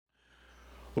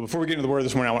Well, before we get into the word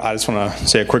this morning, I just want to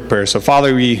say a quick prayer. So,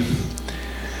 Father, we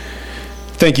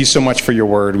thank you so much for your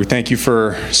word. We thank you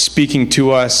for speaking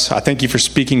to us. I thank you for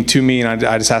speaking to me, and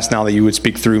I just ask now that you would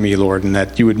speak through me, Lord, and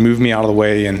that you would move me out of the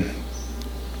way. And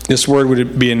this word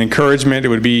would be an encouragement. It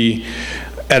would be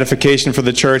edification for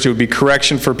the church. It would be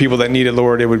correction for people that need it,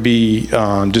 Lord. It would be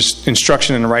just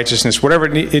instruction in righteousness, whatever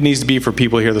it needs to be for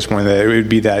people here this morning, that it would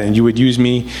be that. And you would use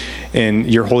me, and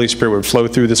your Holy Spirit would flow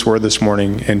through this word this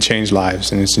morning and change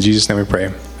lives. And it's in Jesus' name we pray.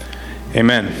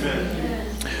 Amen.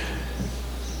 Amen.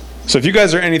 So if you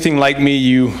guys are anything like me,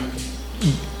 you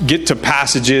get to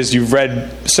passages you've read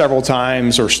several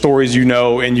times or stories you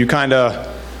know, and you kind of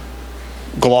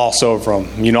gloss over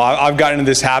them. You know, I've gotten into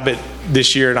this habit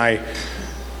this year, and I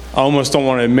almost don't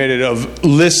want to admit it, of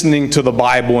listening to the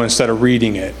Bible instead of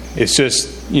reading it. It's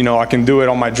just, you know, I can do it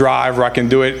on my drive, or I can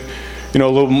do it, you know,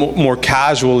 a little more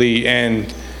casually.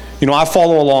 And, you know, I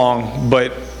follow along,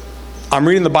 but I'm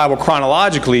reading the Bible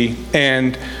chronologically.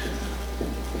 And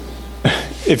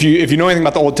if you know anything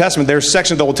about the Old Testament, there's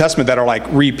sections of the Old Testament that are like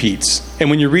repeats. And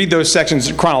when you read those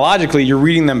sections chronologically, you're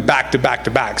reading them back to back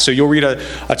to back. So you'll read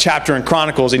a chapter in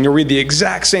Chronicles, and you'll read the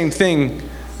exact same thing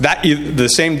that the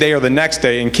same day or the next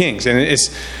day in Kings. And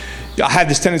I had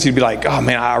this tendency to be like, oh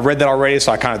man, I read that already,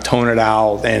 so I kind of tone it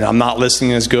out, and I'm not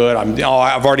listening as good.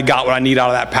 I've already got what I need out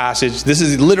of that passage. This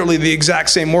is literally the exact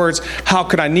same words. How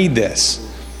could I need this?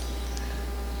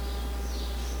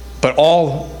 But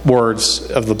all words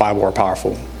of the Bible are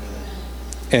powerful.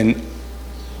 And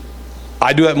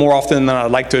I do that more often than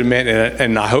I'd like to admit,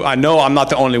 and I know I'm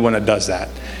not the only one that does that.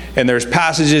 And there's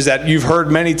passages that you've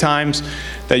heard many times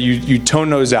that you tone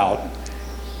those out.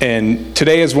 And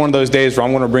today is one of those days where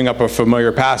I'm going to bring up a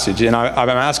familiar passage. And I'm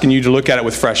asking you to look at it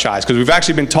with fresh eyes, because we've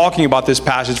actually been talking about this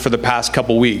passage for the past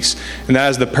couple weeks. And that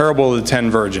is the parable of the 10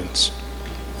 virgins.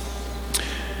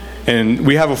 And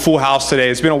we have a full house today.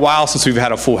 It's been a while since we've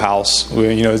had a full house.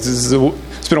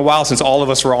 It's been a while since all of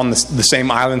us were on the same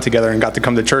island together and got to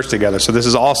come to church together. So this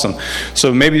is awesome.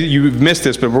 So maybe you've missed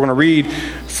this, but we're going to read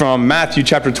from Matthew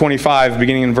chapter 25,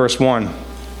 beginning in verse 1.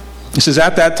 It says,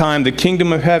 "At that time, the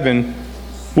kingdom of heaven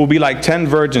will be like 10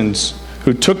 virgins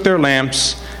who took their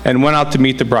lamps and went out to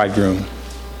meet the bridegroom.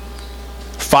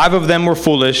 5 of them were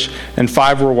foolish, and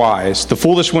 5 were wise. The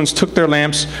foolish ones took their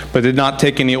lamps, but did not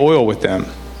take any oil with them.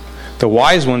 The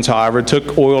wise ones, however,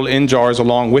 took oil in jars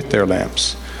along with their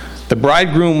lamps. The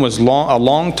bridegroom was a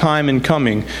long time in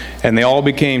coming, and they all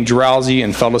became drowsy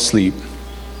and fell asleep.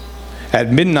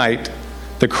 At midnight,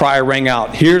 the cry rang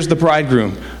out, 'Here's the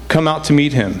bridegroom, come out to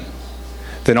meet him.'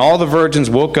 Then all the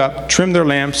virgins woke up, trimmed their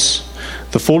lamps.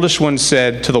 The foolish ones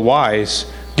said to the wise,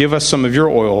 'Give us some of your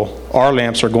oil, our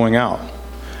lamps are going out.'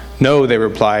 'No,' they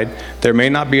replied, 'there may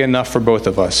not be enough for both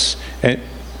of us,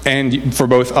 and for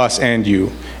both us and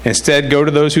you. Instead, go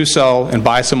to those who sell and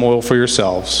buy some oil for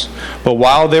yourselves.' But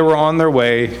while they were on their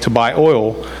way to buy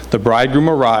oil, the bridegroom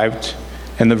arrived,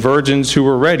 and the virgins who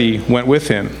were ready went with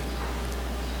him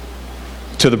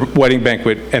to the wedding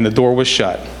banquet, and the door was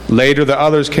shut. Later the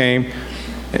others came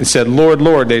and said, 'Lord,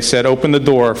 Lord,' they said, 'open the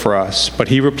door for us.' But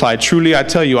he replied, 'Truly I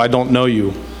tell you, I don't know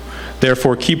you.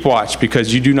 Therefore keep watch,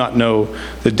 because you do not know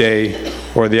the day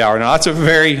or the hour.'" Now that's a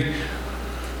very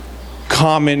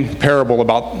common parable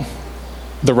about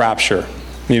the rapture.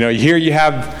 You know, here you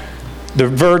have the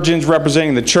virgins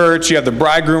representing the church. You have the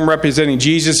bridegroom representing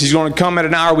Jesus. He's going to come at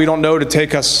an hour we don't know to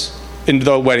take us into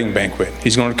the wedding banquet.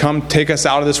 He's going to come take us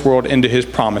out of this world into his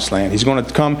promised land. He's going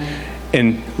to come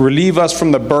and relieve us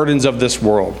from the burdens of this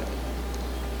world.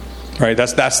 Right?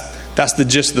 That's the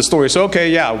gist of the story. So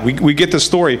okay, yeah, we get the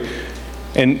story.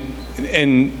 And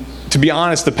to be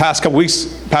honest, the past couple weeks,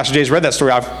 Pastor Jay's read that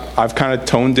story. I've kind of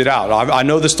toned it out. I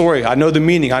know the story. I know the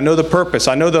meaning. I know the purpose.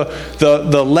 I know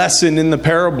the lesson in the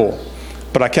parable.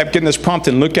 But I kept getting this prompt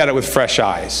and look at it with fresh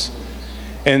eyes.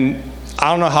 And I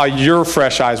don't know how your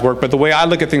fresh eyes work, but the way I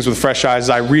look at things with fresh eyes is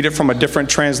I read it from a different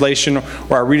translation,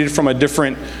 or I read it from a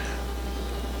different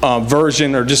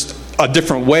version, or just a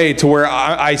different way, to where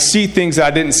I see things that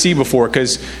I didn't see before.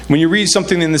 Because when you read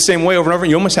something in the same way over and over,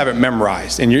 you almost have it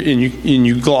memorized, and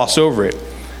you gloss over it.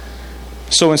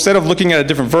 So instead of looking at a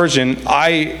different version,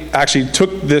 I actually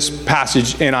took this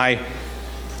passage and I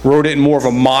wrote it in more of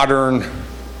a modern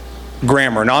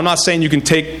grammar. Now, I'm not saying you can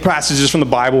take passages from the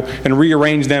Bible and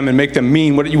rearrange them and make them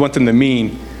mean what you want them to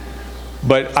mean.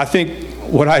 But I think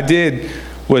what I did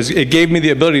was it gave me the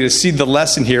ability to see the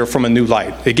lesson here from a new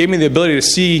light. It gave me the ability to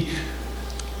see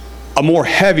a more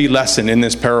heavy lesson in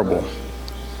this parable.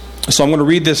 So I'm going to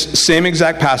read this same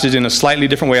exact passage in a slightly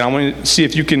different way. And I want to see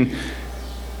if you can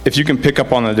pick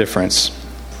up on the difference.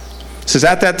 It says,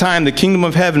 at that time, the kingdom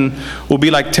of heaven will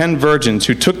be like 10 virgins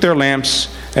who took their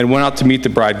lamps and went out to meet the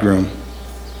bridegroom.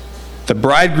 The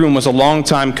bridegroom was a long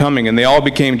time coming, and they all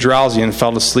became drowsy and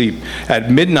fell asleep. At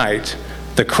midnight,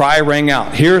 the cry rang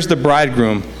out, here's the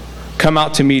bridegroom, come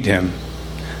out to meet him.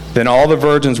 Then all the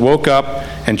virgins woke up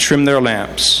and trimmed their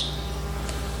lamps.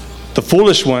 The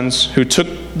foolish ones who took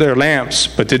their lamps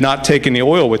but did not take any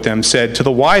oil with them said to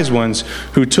the wise ones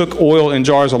who took oil in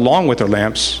jars along with their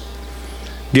lamps,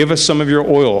 give us some of your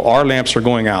oil, our lamps are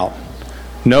going out.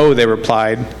 No, they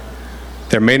replied,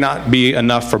 there may not be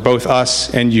enough for both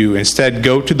us and you. Instead,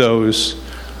 go to those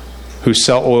who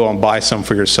sell oil and buy some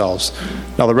for yourselves.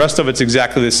 Now, the rest of it's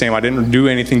exactly the same. I didn't do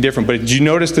anything different. But did you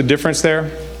notice the difference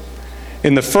there?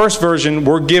 In the first version,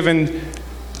 we're given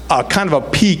a kind of a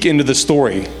peek into the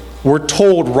story. We're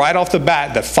told right off the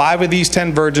bat that 5 of these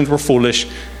 10 virgins were foolish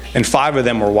and 5 of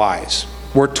them were wise.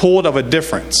 We're told of a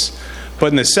difference. But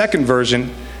in the second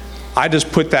version, I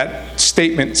just put that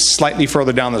statement slightly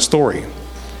further down the story.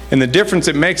 And the difference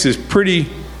it makes is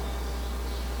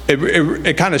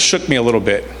it kind of shook me a little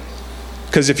bit.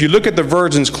 Because if you look at the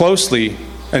virgins closely,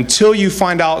 until you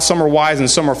find out some are wise and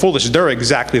some are foolish, they're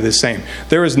exactly the same.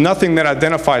 There is nothing that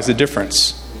identifies the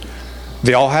difference.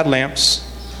 They all had lamps.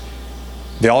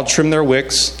 They all trimmed their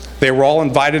wicks. They were all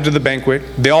invited to the banquet.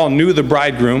 They all knew the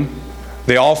bridegroom.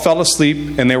 They all fell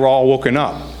asleep, and they were all woken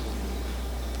up.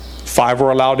 5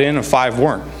 were allowed in and 5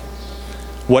 weren't.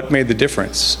 What made the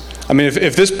difference? I mean,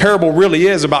 if this parable really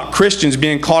is about Christians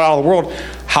being called out of the world,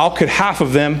 how could half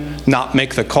of them not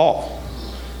make the call?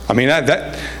 I mean,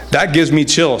 that gives me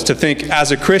chills to think,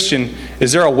 as a Christian,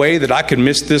 is there a way that I could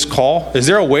miss this call? Is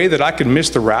there a way that I could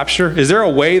miss the rapture? Is there a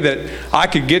way that I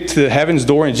could get to heaven's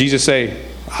door and Jesus say,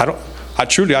 I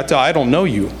don't know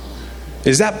you?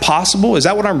 Is that possible? Is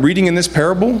that what I'm reading in this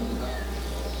parable?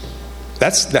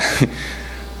 That's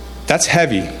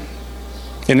heavy.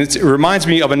 And it reminds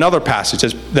me of another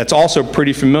passage that's also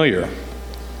pretty familiar.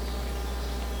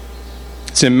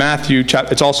 It's in Matthew.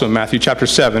 It's also in Matthew chapter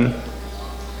 7.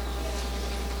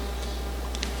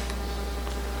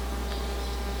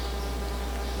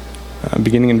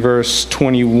 Beginning in verse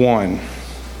 21.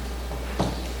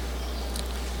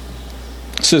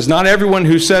 It says, not everyone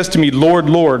who says to me, Lord,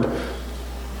 Lord,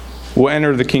 will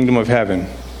enter the kingdom of heaven,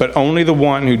 but only the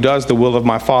one who does the will of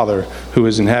my Father who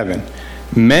is in heaven.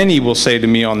 Many will say to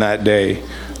me on that day,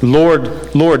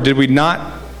 Lord, Lord, did we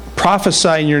not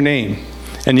prophesy in your name,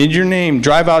 and in your name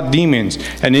drive out demons,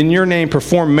 and in your name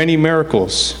perform many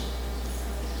miracles?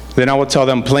 Then I will tell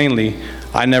them plainly,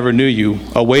 I never knew you.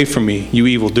 Away from me, you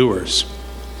evildoers.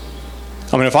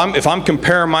 I mean, if I'm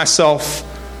comparing myself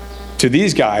to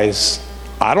these guys,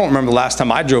 I don't remember the last time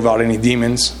I drove out any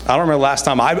demons. I don't remember the last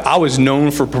time I was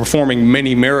known for performing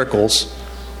many miracles.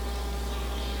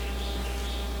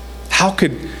 How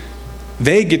could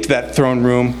they get to that throne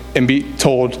room and be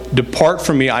told, depart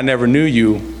from me, I never knew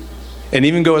you, and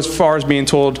even go as far as being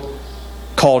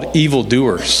called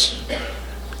evildoers?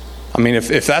 I mean,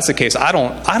 if that's the case, I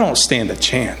don't stand a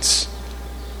chance.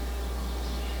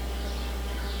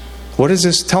 What is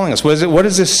this telling us? What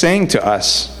is this saying to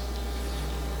us?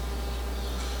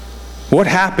 What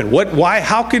happened? Why?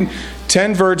 How can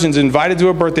 10 virgins invited to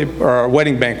a birthday or a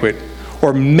wedding banquet,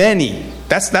 or many?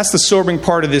 That's the sobering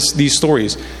part of these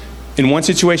stories. In one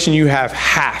situation, you have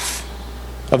half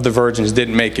of the virgins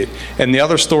didn't make it. And the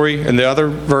other story, in the other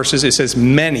verses, it says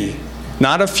many.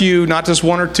 Not a few, not just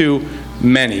 1 or 2,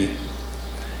 many.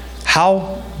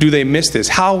 How do they miss this?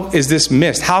 How is this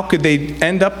missed? How could they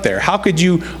end up there? How could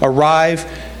you arrive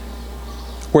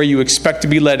where you expect to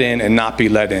be let in and not be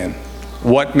let in?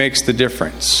 What makes the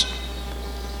difference?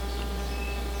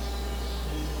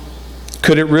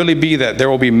 Could it really be that there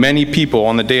will be many people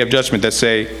on the day of judgment that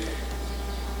say,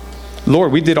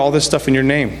 Lord, we did all this stuff in your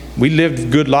name. We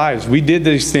lived good lives. We did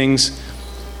these things.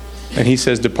 And he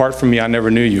says, depart from me, I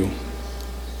never knew you.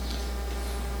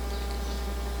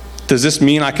 Does this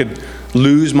mean I could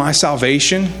lose my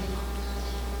salvation?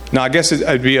 Now, I guess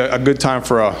it'd be a good time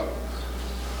for a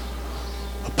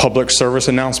public service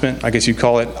announcement, I guess you'd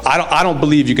call it. I don't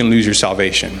believe you can lose your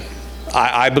salvation.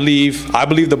 I believe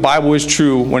the Bible is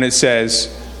true when it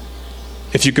says,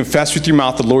 if you confess with your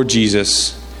mouth the Lord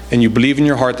Jesus and you believe in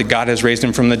your heart that God has raised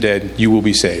him from the dead, you will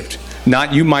be saved.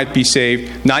 Not you might be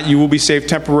saved, not you will be saved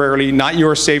temporarily, not you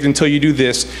are saved until you do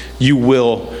this, you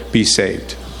will be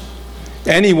saved.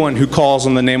 Anyone who calls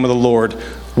on the name of the Lord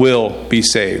will be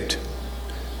saved.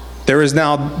 There is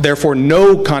now, therefore,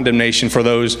 no condemnation for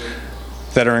those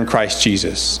that are in Christ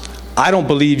Jesus. I don't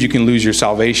believe you can lose your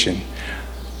salvation.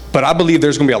 But I believe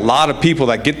there's going to be a lot of people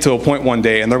that get to a point one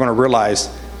day and they're going to realize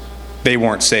they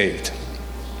weren't saved.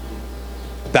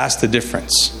 That's the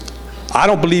difference. I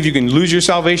don't believe you can lose your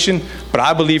salvation, but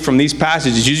I believe from these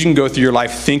passages you can go through your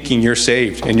life thinking you're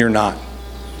saved and you're not.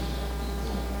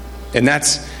 And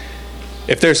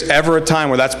if there's ever a time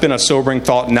where that's been a sobering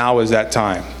thought, now is that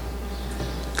time.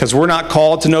 Because we're not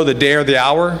called to know the day or the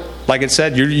hour. Like it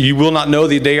said, you will not know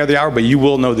the day or the hour, but you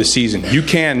will know the season. You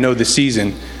can know the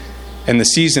season, and the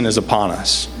season is upon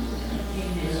us.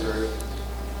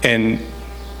 And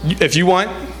if you want,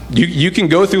 you can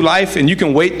go through life and you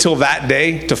can wait till that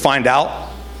day to find out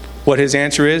what his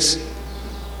answer is.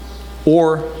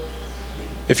 Or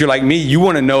if you're like me, you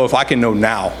want to know if I can know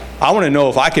now. I want to know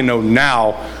if I can know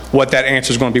now what that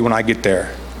answer is going to be when I get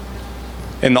there.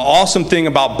 And the awesome thing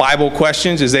about Bible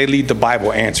questions is they lead to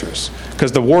Bible answers.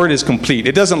 Because the word is complete.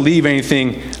 It doesn't leave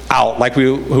anything out. Like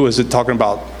who was it talking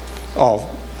about?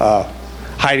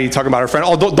 Heidi talking about her friend.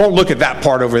 Oh, don't look at that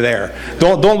part over there.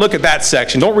 Don't look at that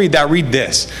section. Don't read that. Read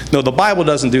this. No, the Bible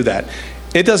doesn't do that.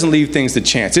 It doesn't leave things to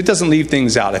chance. It doesn't leave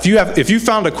things out. If you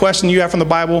found a question you have from the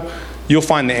Bible, you'll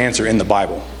find the answer in the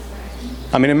Bible.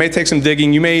 I mean, it may take some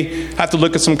digging. You may have to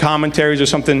look at some commentaries or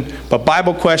something, but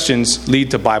Bible questions lead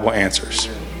to Bible answers.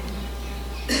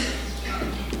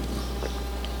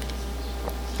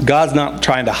 God's not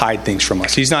trying to hide things from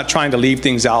us. He's not trying to leave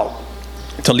things out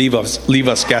to leave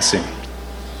us guessing.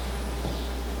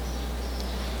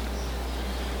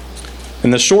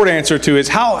 And the short answer to is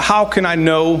how can I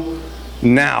know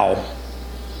now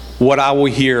what I will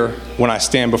hear when I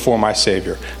stand before my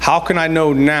Savior? How can I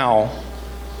know now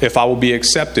if I will be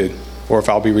accepted or if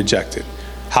I'll be rejected?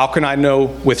 How can I know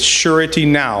with surety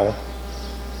now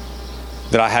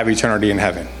that I have eternity in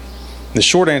heaven? The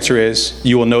short answer is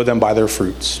you will know them by their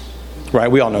fruits.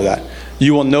 Right? We all know that.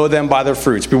 You will know them by their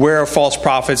fruits. Beware of false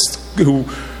prophets who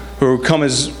come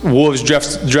as wolves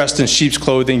dressed in sheep's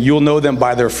clothing. You'll know them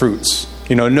by their fruits.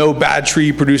 No bad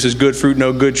tree produces good fruit.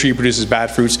 No good tree produces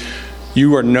bad fruits.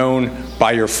 You are known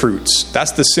by your fruits.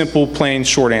 That's the simple, plain,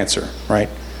 short answer, right?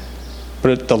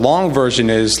 But the long version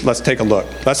is, let's take a look.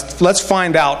 Let's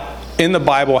find out in the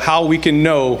Bible how we can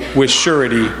know with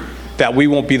surety that we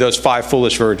won't be those 5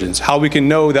 foolish virgins. How we can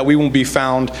know that we won't be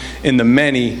found in the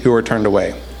many who are turned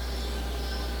away.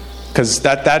 Because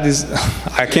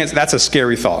that's a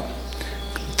scary thought.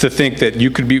 To think that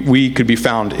we could be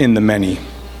found in the many.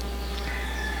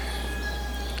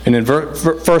 And in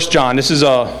 1 John, this is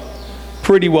a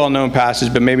pretty well-known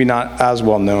passage, but maybe not as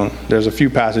well-known. There's a few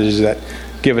passages that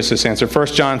give us this answer. 1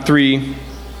 John 3,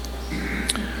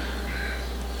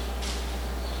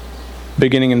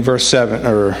 beginning in verse 7.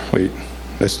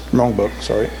 That's the wrong book,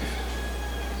 sorry.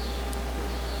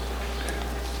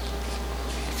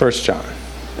 1 John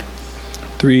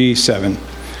 3:7.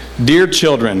 Dear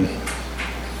children,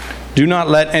 do not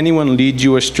let anyone lead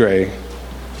you astray.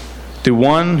 The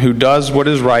one who does what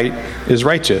is right is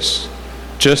righteous,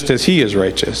 just as he is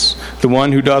righteous. The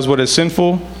one who does what is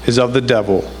sinful is of the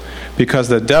devil, because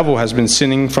the devil has been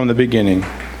sinning from the beginning.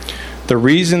 The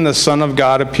reason the Son of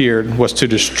God appeared was to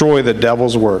destroy the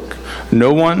devil's work.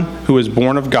 No one who is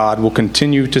born of God will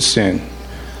continue to sin,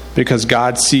 because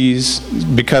God's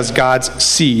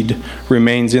seed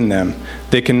remains in them.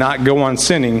 They cannot go on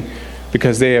sinning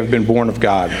because they have been born of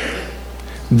God.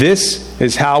 This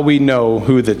is how we know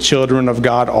who the children of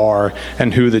God are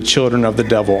and who the children of the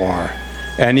devil are.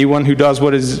 Anyone who does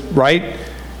what is right,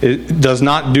 does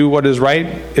not do what is right,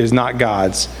 is not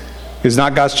God's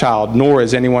child, nor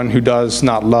is anyone who does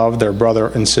not love their brother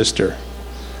and sister.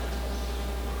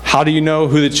 How do you know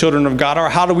who the children of God are?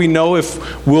 How do we know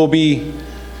if we'll be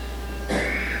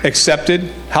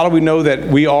accepted? How do we know that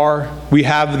we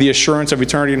have the assurance of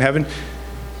eternity in heaven?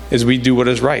 Is we do what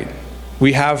is right.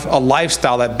 We have a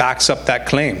lifestyle that backs up that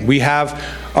claim. We have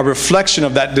a reflection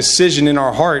of that decision in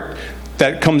our heart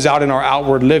that comes out in our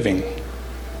outward living.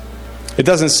 It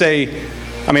doesn't say,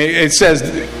 it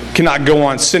says cannot go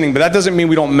on sinning, but that doesn't mean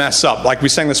we don't mess up. Like we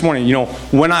sang this morning,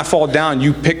 when I fall down,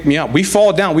 you pick me up. We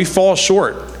fall down, we fall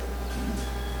short.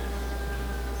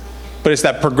 But it's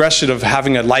that progression of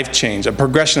having a life change, a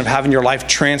progression of having your life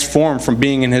transformed from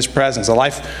being in His presence, a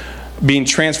life being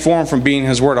transformed from being in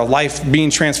His Word, a life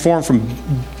being transformed from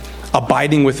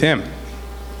abiding with Him.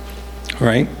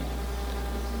 Right?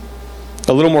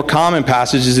 A little more common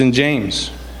passage is in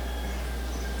James.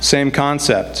 Same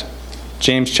concept.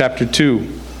 James chapter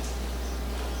 2.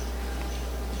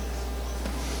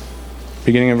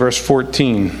 Beginning in verse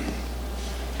 14.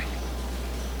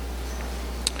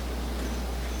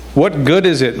 What good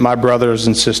is it, my brothers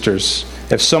and sisters,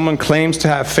 if someone claims to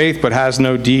have faith but has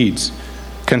no deeds?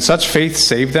 Can such faith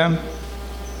save them?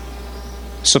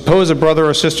 Suppose a brother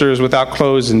or sister is without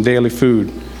clothes and daily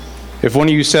food. If one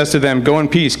of you says to them, go in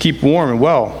peace, keep warm and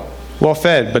well, well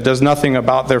fed, but does nothing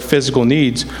about their physical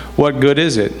needs, what good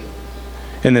is it?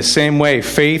 In the same way,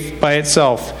 faith by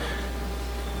itself,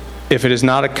 if it is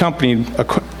not accompanied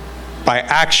by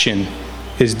action,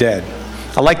 is dead.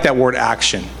 I like that word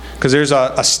action, because there's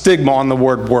a stigma on the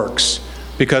word works,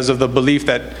 because of the belief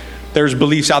that there's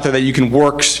beliefs out there that you can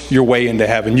work your way into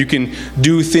heaven. You can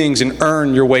do things and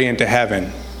earn your way into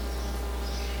heaven.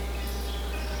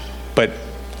 But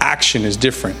action is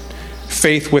different.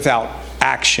 Faith without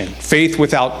action, faith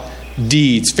without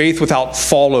deeds, faith without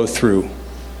follow through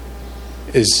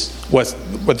is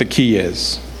what the key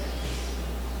is.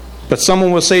 But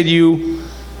someone will say to you,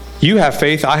 you have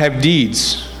faith, I have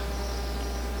deeds.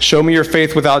 Show me your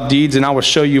faith without deeds, and I will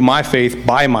show you my faith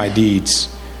by my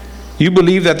deeds. You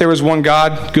believe that there is one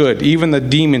God? Good. Even the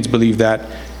demons believe that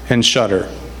and shudder.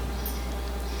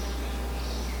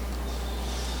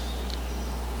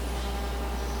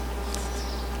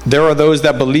 There are those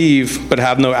that believe but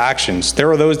have no actions. There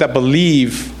are those that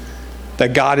believe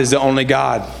that God is the only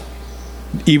God.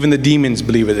 Even the demons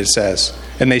believe it says.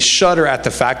 And they shudder at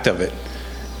the fact of it.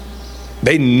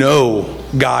 They know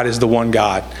God is the one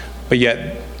God, but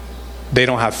yet they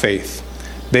don't have faith.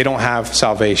 They don't have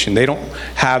salvation. They don't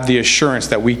have the assurance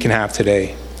that we can have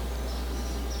today.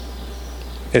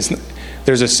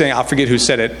 There's a saying, I forget who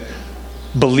said it,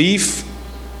 belief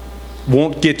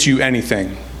won't get you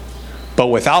anything, but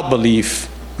without belief,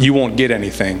 you won't get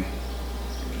anything.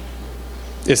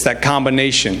 It's that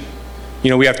combination. You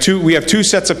know, we have two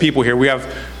sets of people here. We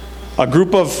have a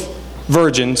group of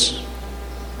virgins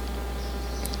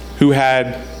who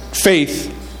had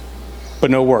faith but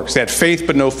no works. They had faith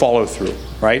but no follow through,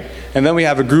 right? And then we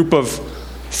have a group of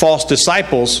false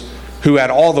disciples who had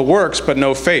all the works but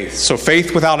no faith. So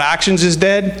faith without actions is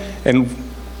dead, and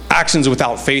actions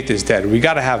without faith is dead. We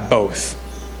got to have both.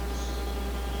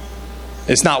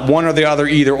 It's not one or the other,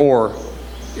 either or.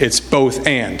 It's both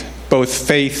and. Both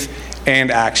faith and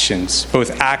actions.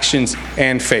 Both actions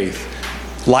and faith.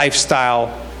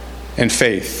 Lifestyle and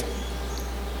faith.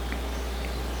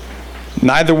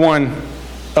 Neither one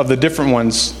of the different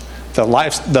ones,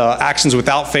 the actions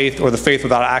without faith or the faith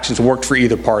without actions, worked for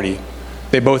either party.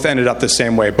 They both ended up the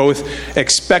same way. Both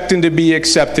expecting to be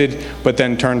accepted, but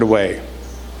then turned away.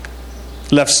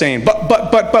 Left saying,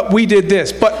 but we did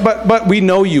this. But we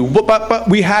know you. But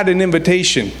we had an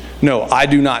invitation. No, I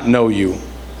do not know you.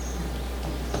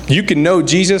 You can know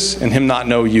Jesus and him not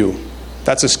know you.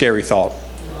 That's a scary thought.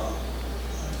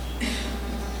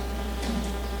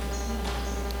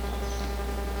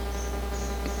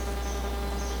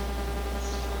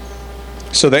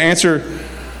 So the answer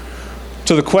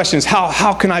to the question is,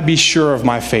 how can I be sure of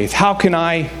my faith? How can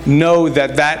I know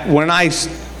that when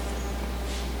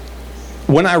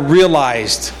I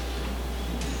realized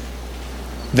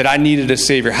that I needed a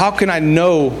Savior, how can I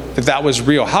know that was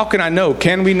real? How can I know?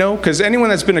 Can we know? Because anyone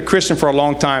that's been a Christian for a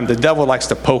long time, the devil likes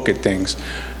to poke at things.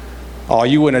 Oh,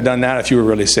 you wouldn't have done that if you were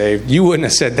really saved. You wouldn't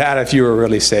have said that if you were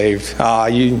really saved.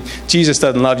 Jesus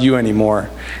doesn't love you anymore.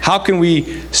 How can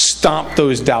we stomp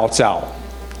those doubts out?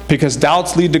 Because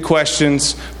doubts lead to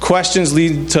questions. Questions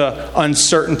lead to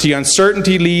uncertainty.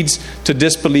 Uncertainty leads to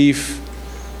disbelief.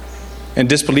 And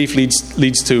disbelief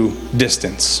leads to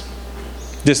distance.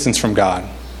 Distance from God.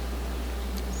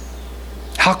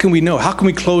 How can we know? How can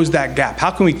we close that gap?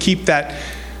 How can we keep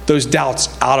those doubts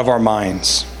out of our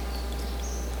minds?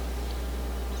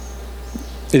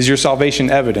 Is your salvation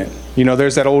evident? You know,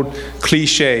 there's that old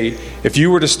cliche, if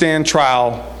you were to stand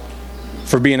trial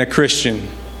for being a Christian,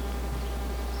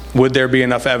 would there be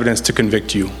enough evidence to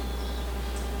convict you?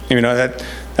 You know,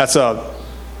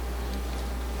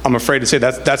 I'm afraid to say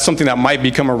that's something that might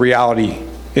become a reality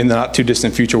in the not too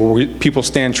distant future, where people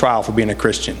stand trial for being a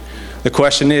Christian. The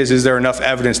question is there enough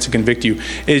evidence to convict you?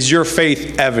 Is your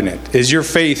faith evident? Is your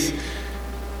faith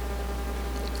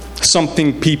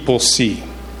something people see?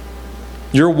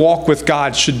 Your walk with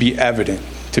God should be evident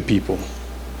to people.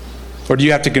 Or do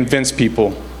you have to convince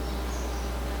people?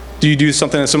 Do you do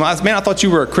something that someone, man, I thought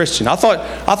you were a Christian. I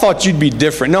thought you'd be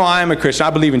different. No, I am a Christian. I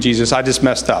believe in Jesus. I just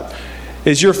messed up.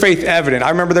 Is your faith evident? I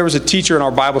remember there was a teacher in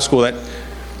our Bible school that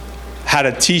had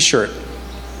a t-shirt.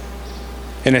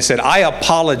 And it said, I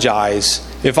apologize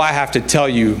if I have to tell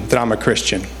you that I'm a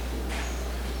Christian.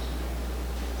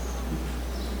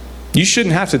 You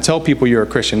shouldn't have to tell people you're a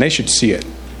Christian. They should see it.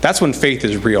 That's when faith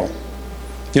is real.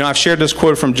 You know, I've shared this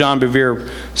quote from John Bevere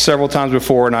several times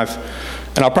before, and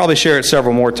I'll probably share it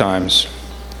several more times.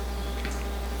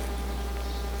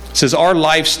 It says, our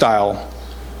lifestyle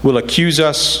will accuse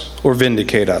us or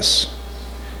vindicate us.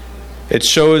 It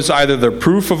shows either the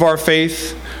proof of our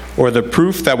faith or the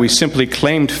proof that we simply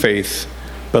claimed faith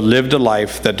but lived a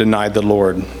life that denied the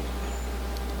Lord.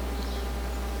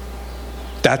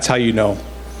 That's how you know.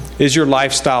 Is your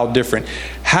lifestyle different?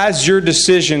 Has your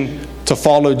decision to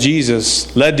follow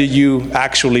Jesus led to you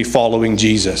actually following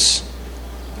Jesus?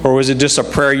 Or was it just a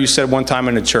prayer you said one time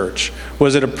in a church?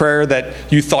 Was it a prayer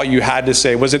that you thought you had to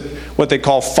say? Was it what they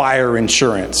call fire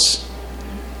insurance?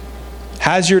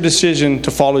 Has your decision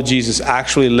to follow Jesus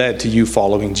actually led to you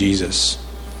following Jesus?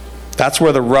 That's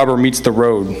where the rubber meets the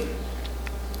road.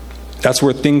 That's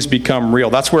where things become real.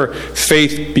 That's where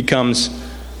faith becomes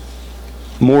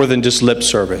more than just lip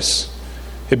service.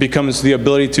 It becomes the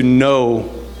ability to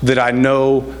know that I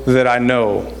know that I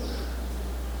know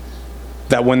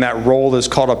that when that roll is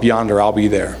caught up yonder, I'll be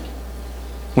there.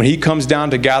 When he comes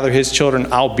down to gather his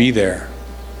children, I'll be there.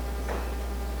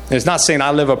 And it's not saying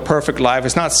I live a perfect life.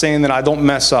 It's not saying that I don't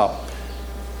mess up.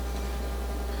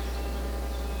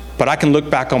 But I can look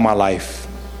back on my life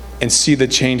and see the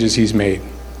changes he's made.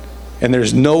 And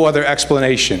there's no other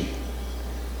explanation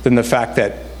than the fact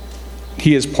that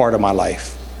he is part of my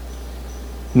life.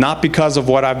 Not because of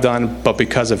what I've done, but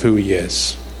because of who he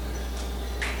is.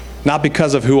 Not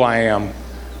because of who I am,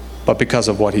 but because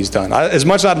of what he's done. As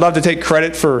much as I'd love to take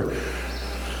credit for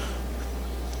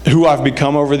who I've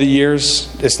become over the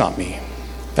years, it's not me.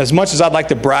 As much as I'd like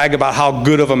to brag about how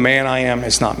good of a man I am,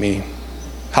 it's not me.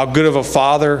 How good of a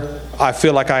father I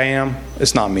feel like I am,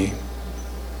 it's not me.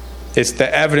 It's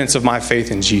the evidence of my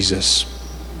faith in Jesus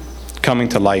coming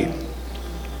to light.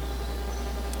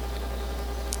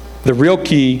 The real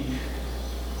key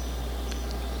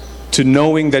to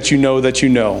knowing that you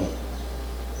know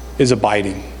is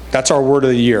abiding. That's our word of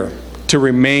the year. To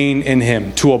remain in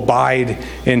him, to abide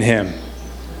in him.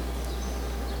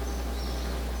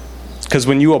 Because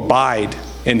when you abide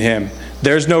in him,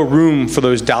 there's no room for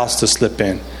those doubts to slip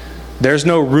in. There's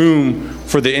no room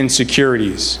for the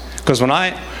insecurities. Because when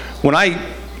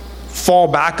I fall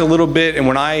back a little bit and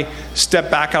when I step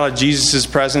back out of Jesus'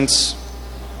 presence,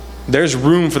 there's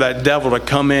room for that devil to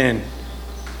come in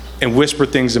and whisper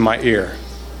things in my ear.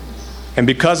 And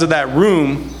because of that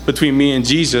room between me and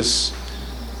Jesus,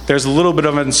 there's a little bit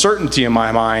of uncertainty in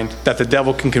my mind that the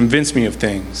devil can convince me of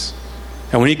things.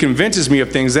 And when he convinces me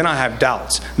of things, then I have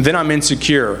doubts. Then I'm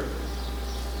insecure.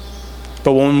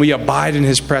 But when we abide in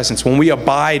his presence, when we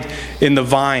abide in the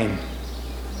vine,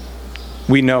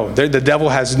 we know. The devil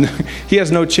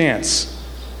has no chance.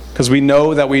 Because we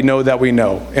know that we know that we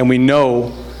know. And we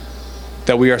know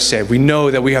that we are saved. We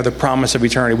know that we have the promise of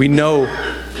eternity. We know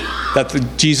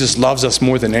that Jesus loves us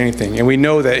more than anything. And we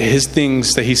know that his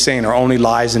things that he's saying are only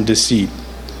lies and deceit.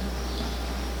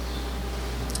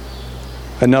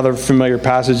 Another familiar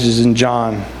passage is in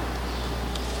John.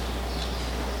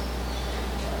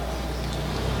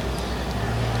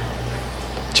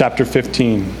 Chapter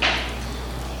 15.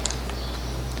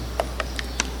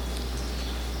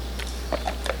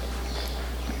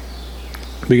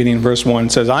 Beginning in verse 1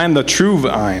 says, I am the true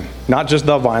vine, not just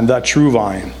the vine, the true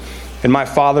vine. And my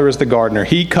Father is the gardener.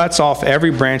 He cuts off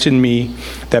every branch in me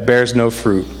that bears no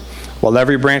fruit, while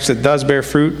every branch that does bear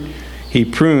fruit, he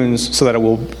prunes so that it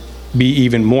will be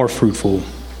even more fruitful.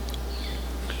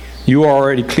 You are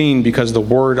already clean because of the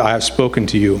word I have spoken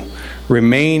to you.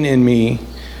 Remain in me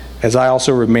as I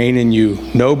also remain in you.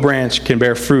 No branch can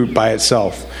bear fruit by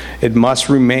itself. It must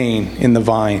remain in the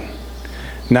vine.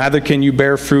 Neither can you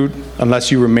bear fruit unless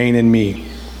you remain in me.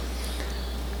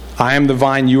 I am the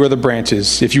vine, you are the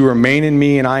branches. If you remain in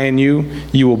me and I in you,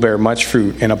 you will bear much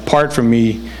fruit. And apart from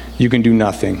me, you can do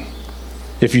nothing.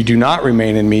 If you do not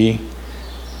remain in me,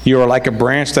 you are like a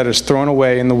branch that is thrown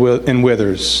away and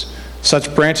withers.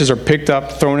 Such branches are picked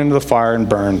up, thrown into the fire, and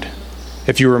burned.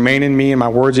 If you remain in me and my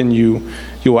words in you,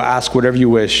 you will ask whatever you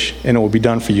wish, and it will be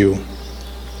done for you.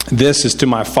 This is to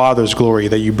my Father's glory,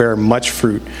 that you bear much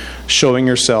fruit, showing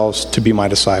yourselves to be my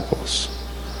disciples.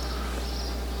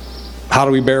 How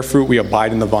do we bear fruit? We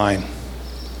abide in the vine.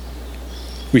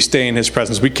 We stay in his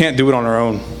presence. We can't do it on our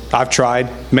own. I've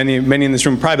tried. Many in this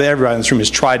room, probably everybody in this room has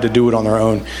tried to do it on their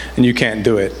own, and you can't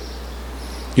do it.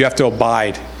 You have to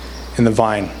abide in the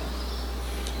vine.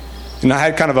 And I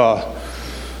had kind of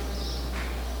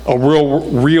a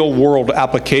real world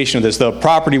application of this. The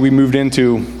property we moved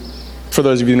into, for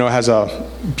those of you who know, has a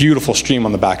beautiful stream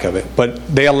on the back of it.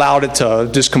 But they allowed it to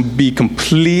just be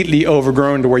completely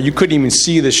overgrown to where you couldn't even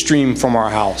see the stream from our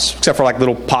house, except for like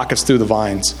little pockets through the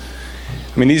vines.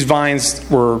 I mean, these vines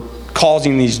were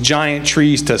causing these giant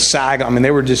trees to sag. I mean,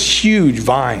 they were just huge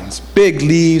vines, big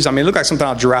leaves. I mean, it looked like something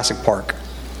out of Jurassic Park.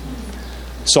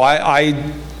 So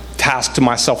I tasked to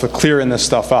myself with clearing this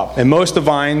stuff up. And most of the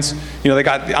vines, they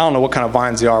got, I don't know what kind of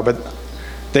vines they are, but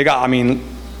they got,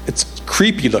 it's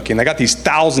creepy looking. They got these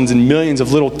thousands and millions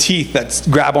of little teeth that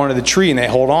grab onto the tree and they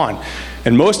hold on.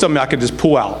 And most of them I could just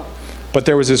pull out. But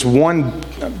there was this one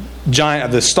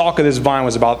giant, the stalk of this vine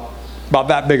was about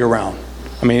that big around.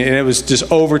 I mean, and it was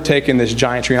just overtaking this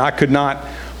giant tree. And I could not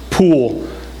pull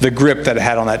the grip that it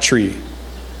had on that tree.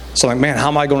 So I'm like, man, how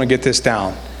am I going to get this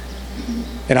down?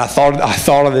 And I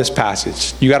thought of this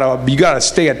passage. You gotta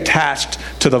stay attached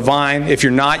to the vine. If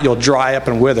you're not, you'll dry up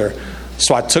and wither.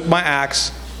 So I took my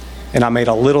axe and I made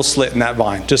a little slit in that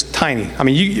vine, just tiny. I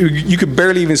mean, you could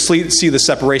barely even see the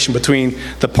separation between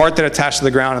the part that attached to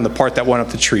the ground and the part that went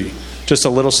up the tree. Just a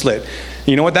little slit.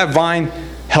 You know what? That vine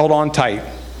held on tight.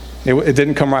 It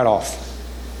didn't come right off.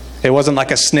 It wasn't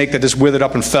like a snake that just withered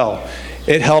up and fell.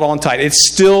 It held on tight. It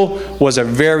still was a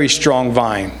very strong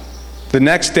vine. The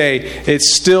next day, it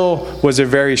still was a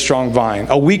very strong vine.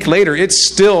 A week later, it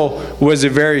still was a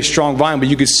very strong vine, but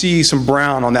you could see some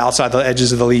brown on the outside, the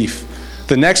edges of the leaf.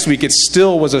 The next week, it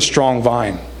still was a strong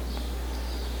vine,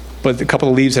 but a couple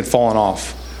of leaves had fallen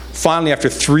off. Finally, after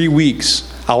 3 weeks,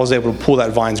 I was able to pull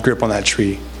that vine's grip on that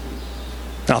tree.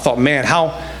 And I thought, man,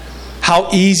 how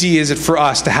easy is it for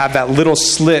us to have that little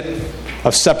slit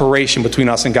of separation between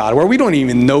us and God, where we don't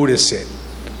even notice it.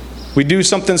 We do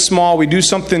something small, we do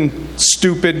something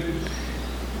stupid,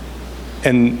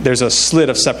 and there's a slit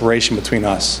of separation between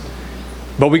us.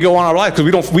 But we go on our life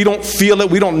because we don't feel it,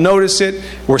 we don't notice it.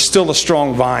 We're still a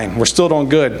strong vine. We're still doing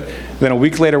good. Then a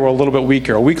week later, we're a little bit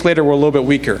weaker. A week later, we're a little bit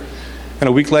weaker. And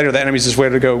a week later, the enemy's just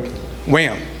ready to go,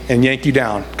 wham, and yank you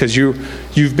down because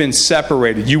you've been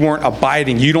separated. You weren't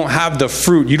abiding. You don't have the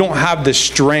fruit. You don't have the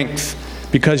strength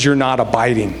because you're not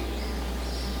abiding.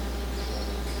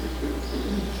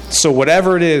 So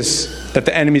whatever it is that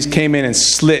the enemies came in and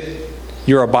slit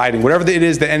your abiding, whatever it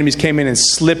is the enemies came in and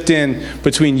slipped in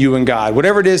between you and God,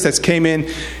 whatever it is that's came in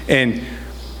and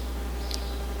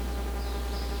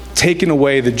taken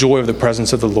away the joy of the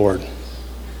presence of the Lord,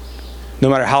 no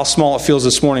matter how small it feels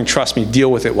this morning, trust me,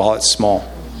 deal with it while it's small.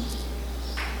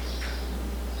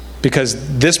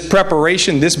 Because this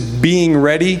preparation, this being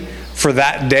ready for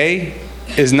that day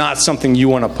is not something you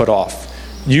want to put off.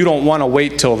 You don't want to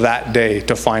wait till that day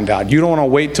to find out. You don't want to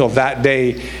wait till that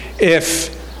day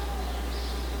if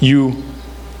you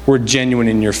were genuine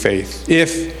in your faith.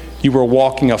 If you were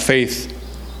walking your faith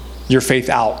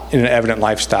out in an evident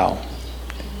lifestyle.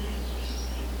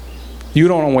 You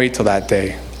don't want to wait till that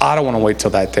day. I don't want to wait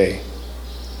till that day.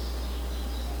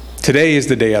 Today is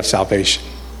the day of salvation.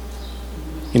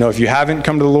 You know, if you haven't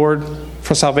come to the Lord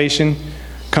for salvation,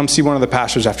 come see one of the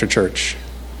pastors after church.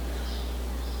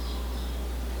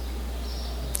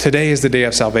 Today is the day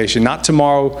of salvation, not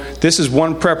tomorrow. This is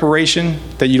one preparation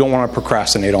that you don't want to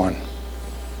procrastinate on,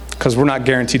 because we're not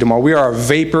guaranteed tomorrow. We are a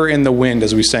vapor in the wind,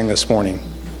 as we sang this morning.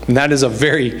 And that is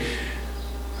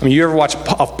you ever watch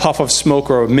a puff of smoke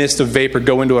or a mist of vapor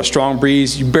go into a strong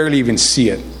breeze? You barely even see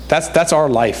it. That's our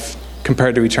life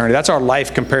compared to eternity. That's our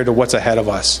life compared to what's ahead of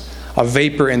us. A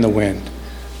vapor in the wind.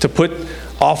 To put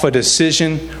off a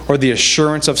decision or the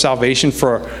assurance of salvation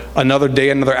for another day,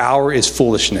 another hour is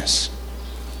foolishness.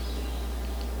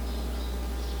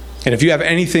 And if you have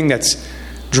anything that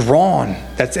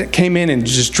came in and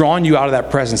just drawn you out of that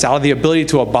presence, out of the ability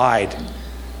to abide,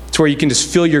 to where you can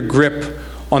just feel your grip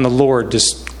on the Lord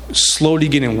just slowly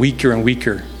getting weaker and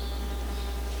weaker,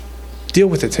 deal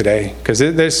with it today. Because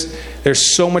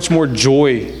there's so much more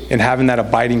joy in having that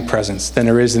abiding presence than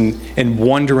there is in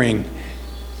wondering,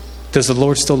 does the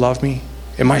Lord still love me?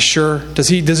 Am I sure? Does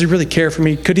he really care for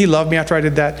me? Could he love me after I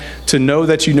did that? To know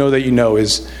that you know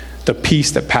is the peace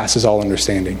that passes all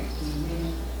understanding.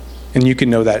 And you can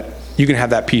know that. You can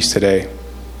have that peace today.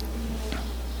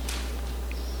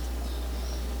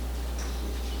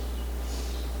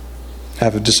 I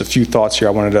have just a few thoughts here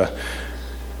I wanted to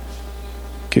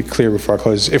get clear before I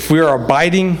close. If we are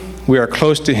abiding, we are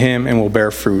close to him and will bear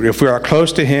fruit. If we are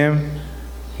close to him,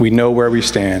 we know where we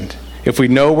stand. If we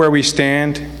know where we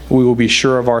stand, we will be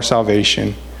sure of our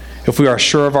salvation. If we are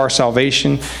sure of our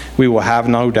salvation, we will have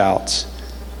no doubts.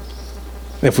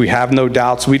 If we have no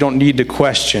doubts, we don't need to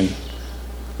question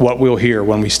what we'll hear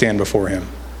when we stand before him.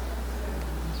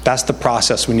 That's the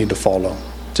process we need to follow.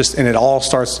 And it all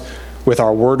starts with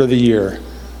our word of the year,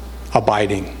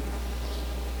 abiding.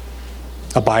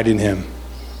 Abide in him.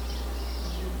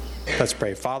 Let's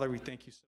pray. Father, we thank you.